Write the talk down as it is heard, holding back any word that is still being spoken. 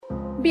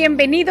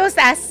Bienvenidos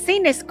a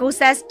Sin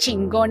Excusas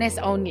Chingones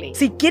Only.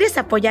 Si quieres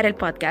apoyar el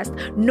podcast,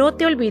 no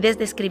te olvides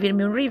de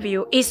escribirme un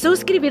review y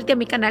suscribirte a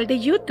mi canal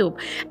de YouTube.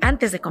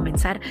 Antes de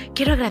comenzar,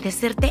 quiero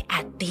agradecerte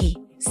a ti.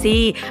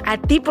 Sí, a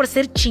ti por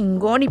ser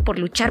chingón y por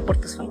luchar por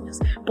tus sueños,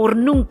 por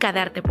nunca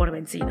darte por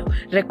vencido.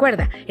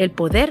 Recuerda, el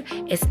poder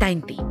está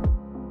en ti.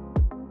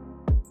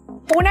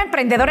 Una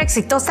emprendedora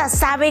exitosa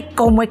sabe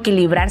cómo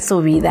equilibrar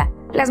su vida.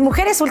 Las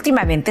mujeres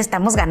últimamente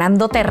estamos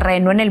ganando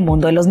terreno en el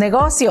mundo de los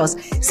negocios.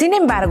 Sin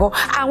embargo,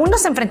 aún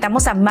nos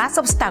enfrentamos a más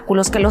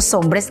obstáculos que los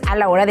hombres a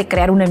la hora de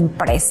crear una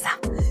empresa.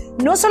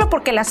 No solo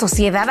porque la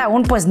sociedad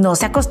aún no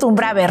se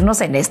acostumbra a vernos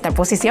en esta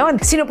posición,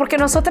 sino porque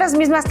nosotras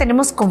mismas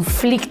tenemos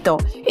conflicto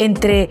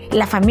entre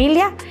la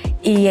familia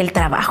y el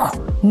trabajo.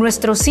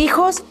 Nuestros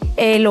hijos,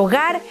 el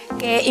hogar,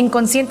 que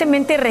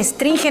inconscientemente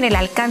restringen el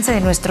alcance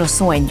de nuestros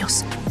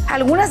sueños.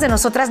 Algunas de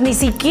nosotras ni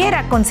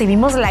siquiera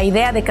concebimos la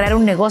idea de crear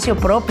un negocio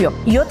propio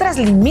y otras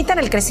limitan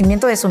el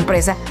crecimiento de su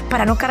empresa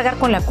para no cargar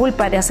con la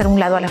culpa de hacer un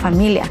lado a la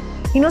familia.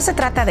 Y no se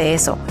trata de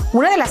eso.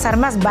 Una de las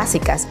armas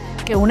básicas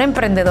que una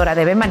emprendedora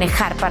debe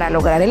manejar para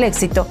lograr el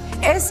éxito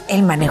es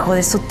el manejo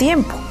de su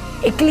tiempo,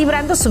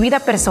 equilibrando su vida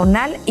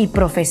personal y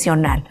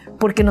profesional.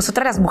 Porque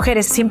nosotras las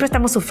mujeres siempre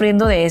estamos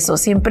sufriendo de eso,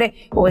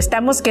 siempre o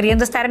estamos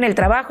queriendo estar en el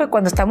trabajo y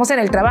cuando estamos en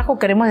el trabajo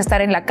queremos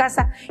estar en la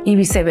casa y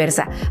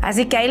viceversa.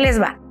 Así que ahí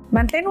les va.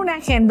 Mantén una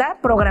agenda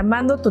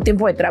programando tu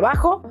tiempo de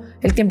trabajo,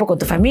 el tiempo con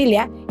tu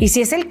familia y,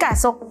 si es el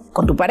caso,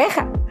 con tu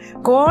pareja.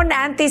 Con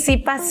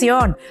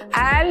anticipación.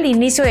 Al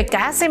inicio de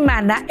cada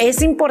semana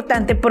es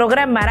importante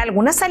programar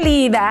alguna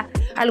salida,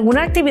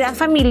 alguna actividad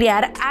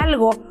familiar,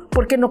 algo,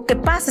 porque lo que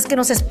pasa es que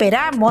nos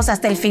esperamos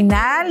hasta el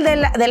final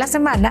de la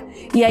semana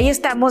y ahí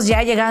estamos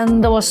ya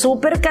llegando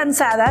súper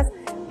cansadas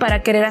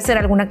para querer hacer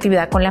alguna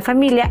actividad con la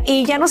familia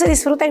y ya no se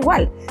disfruta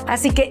igual.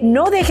 Así que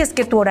no dejes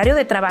que tu horario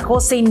de trabajo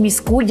se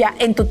inmiscuya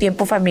en tu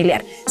tiempo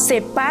familiar.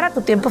 Separa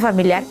tu tiempo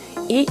familiar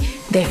y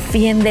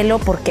defiéndelo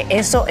porque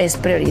eso es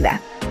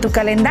prioridad. Tu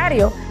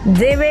calendario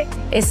debe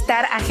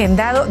estar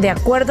agendado de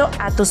acuerdo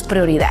a tus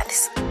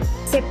prioridades.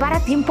 Separa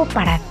tiempo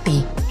para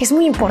ti. Es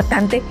muy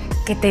importante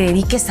que te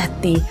dediques a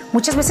ti.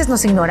 Muchas veces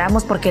nos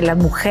ignoramos porque la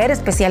mujer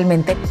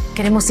especialmente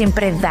queremos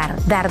siempre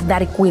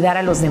dar y cuidar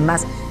a los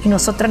demás y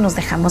nosotras nos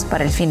dejamos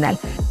para el final.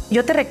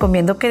 Yo te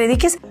recomiendo que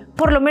dediques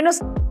por lo menos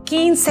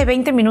 15,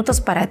 20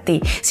 minutos para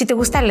ti. Si te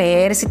gusta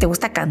leer, si te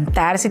gusta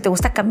cantar, si te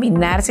gusta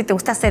caminar, si te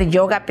gusta hacer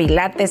yoga,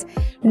 pilates,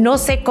 no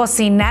sé,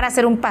 cocinar,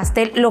 hacer un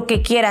pastel, lo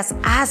que quieras,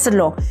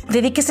 hazlo.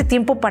 Dedique ese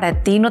tiempo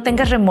para ti, no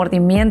tengas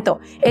remordimiento.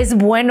 Es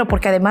bueno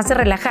porque además de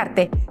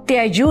relajarte, te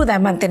ayuda a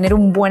mantener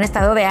un buen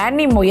estado de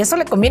ánimo y eso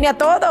le conviene a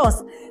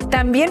todos.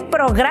 También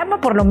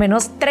programa por lo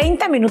menos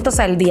 30 minutos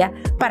al día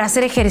para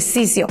hacer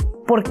ejercicio,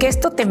 porque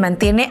esto te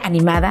mantiene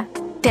animada,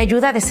 te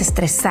ayuda a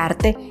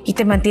desestresarte y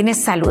te mantiene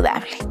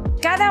saludable.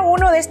 Cada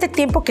uno de este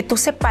tiempo que tú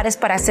separes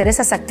para hacer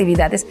esas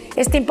actividades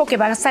es tiempo que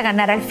vas a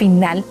ganar al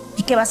final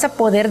y que vas a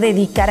poder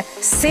dedicar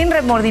sin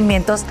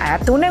remordimientos a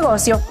tu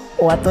negocio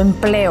o a tu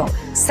empleo.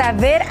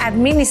 Saber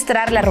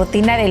administrar la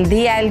rutina del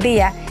día al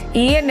día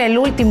y, en el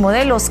último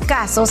de los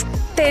casos,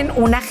 ten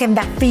una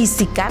agenda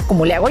física,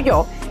 como le hago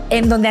yo,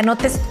 en donde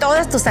anotes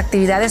todas tus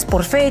actividades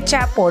por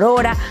fecha, por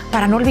hora,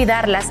 para no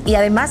olvidarlas y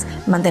además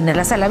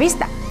mantenerlas a la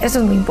vista. Eso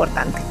es muy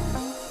importante.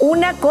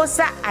 Una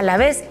cosa a la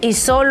vez y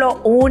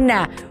solo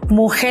una.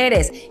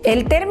 Mujeres,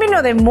 el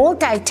término de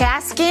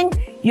multitasking,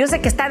 yo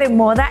sé que está de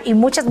moda y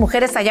muchas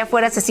mujeres allá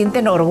afuera se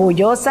sienten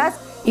orgullosas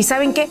y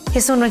 ¿saben qué?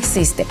 Eso no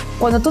existe.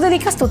 Cuando tú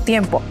dedicas tu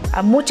tiempo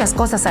a muchas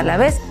cosas a la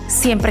vez,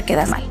 siempre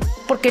quedas mal.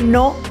 Porque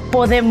no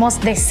podemos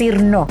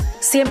decir no.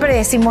 Siempre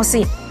decimos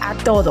sí a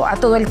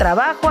todo el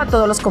trabajo, a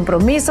todos los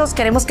compromisos.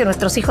 Queremos que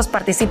nuestros hijos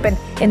participen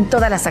en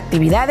todas las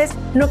actividades.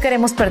 No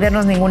queremos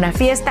perdernos ninguna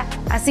fiesta.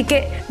 Así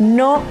que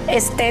no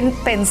estén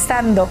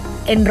pensando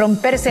en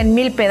romperse en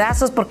 1000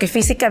 pedazos porque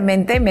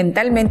físicamente,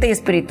 mentalmente y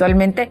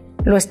espiritualmente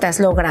lo estás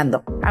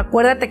logrando.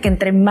 Acuérdate que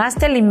entre más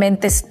te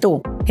alimentes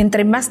tú,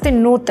 entre más te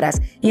nutras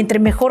y entre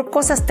mejor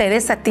cosas te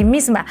des a ti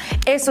misma,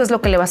 eso es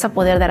lo que le vas a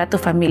poder dar a tu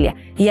familia.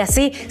 Y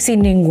así, sin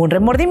ningún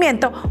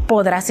remordimiento,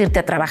 podrás irte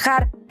a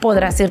trabajar,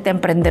 podrás irte a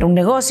emprender un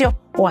negocio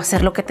o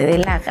hacer lo que te dé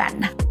la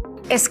gana.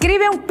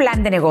 Escribe un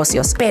plan de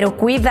negocios, pero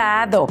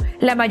cuidado,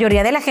 la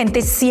mayoría de la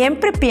gente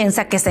siempre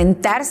piensa que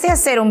sentarse a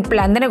hacer un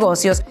plan de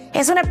negocios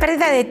es una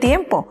pérdida de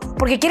tiempo,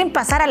 porque quieren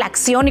pasar a la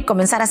acción y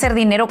comenzar a hacer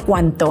dinero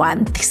cuanto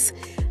antes.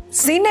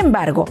 Sin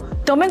embargo,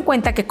 toma en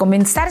cuenta que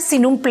comenzar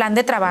sin un plan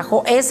de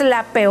trabajo es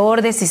la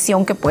peor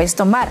decisión que puedes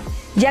tomar,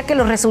 ya que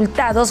los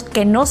resultados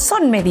que no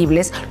son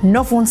medibles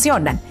no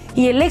funcionan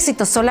y el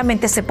éxito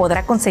solamente se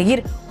podrá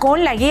conseguir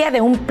con la guía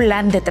de un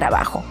plan de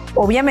trabajo.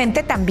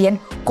 Obviamente también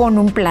con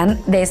un plan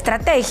de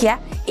estrategia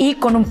y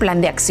con un plan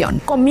de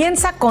acción.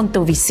 Comienza con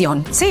tu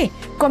visión. Sí,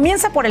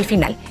 comienza por el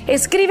final.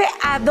 Escribe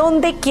a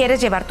dónde quieres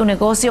llevar tu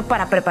negocio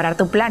para preparar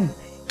tu plan.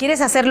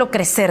 ¿Quieres hacerlo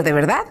crecer de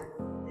verdad?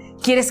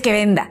 ¿Quieres que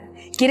venda?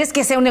 ¿Quieres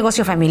que sea un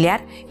negocio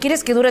familiar?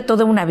 ¿Quieres que dure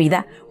toda una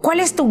vida? ¿Cuál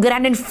es tu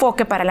gran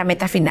enfoque para la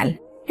meta final?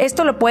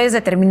 Esto lo puedes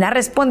determinar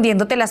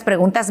respondiéndote las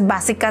preguntas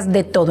básicas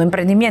de todo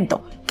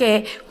emprendimiento: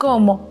 ¿qué,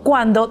 cómo,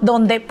 cuándo,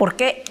 dónde, por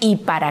qué y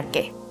para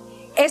qué?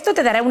 Esto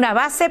te dará una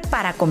base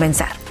para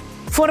comenzar.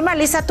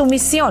 Formaliza tu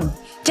misión.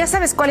 Ya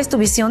sabes cuál es tu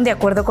visión de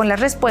acuerdo con las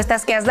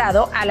respuestas que has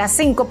dado a las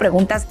 5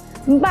 preguntas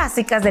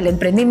básicas del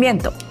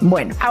emprendimiento.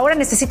 Bueno, ahora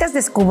necesitas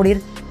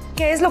descubrir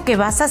qué es lo que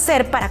vas a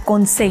hacer para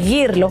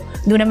conseguirlo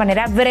de una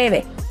manera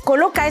breve.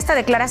 Coloca esta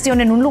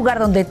declaración en un lugar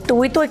donde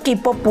tú y tu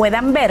equipo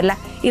puedan verla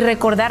y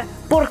recordar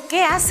por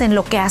qué hacen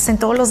lo que hacen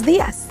todos los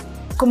días.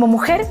 Como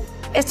mujer,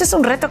 esto es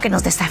un reto que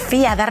nos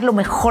desafía a dar lo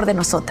mejor de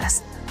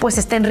nosotras, pues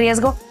está en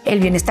riesgo el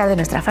bienestar de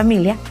nuestra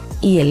familia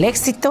y el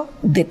éxito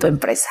de tu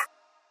empresa.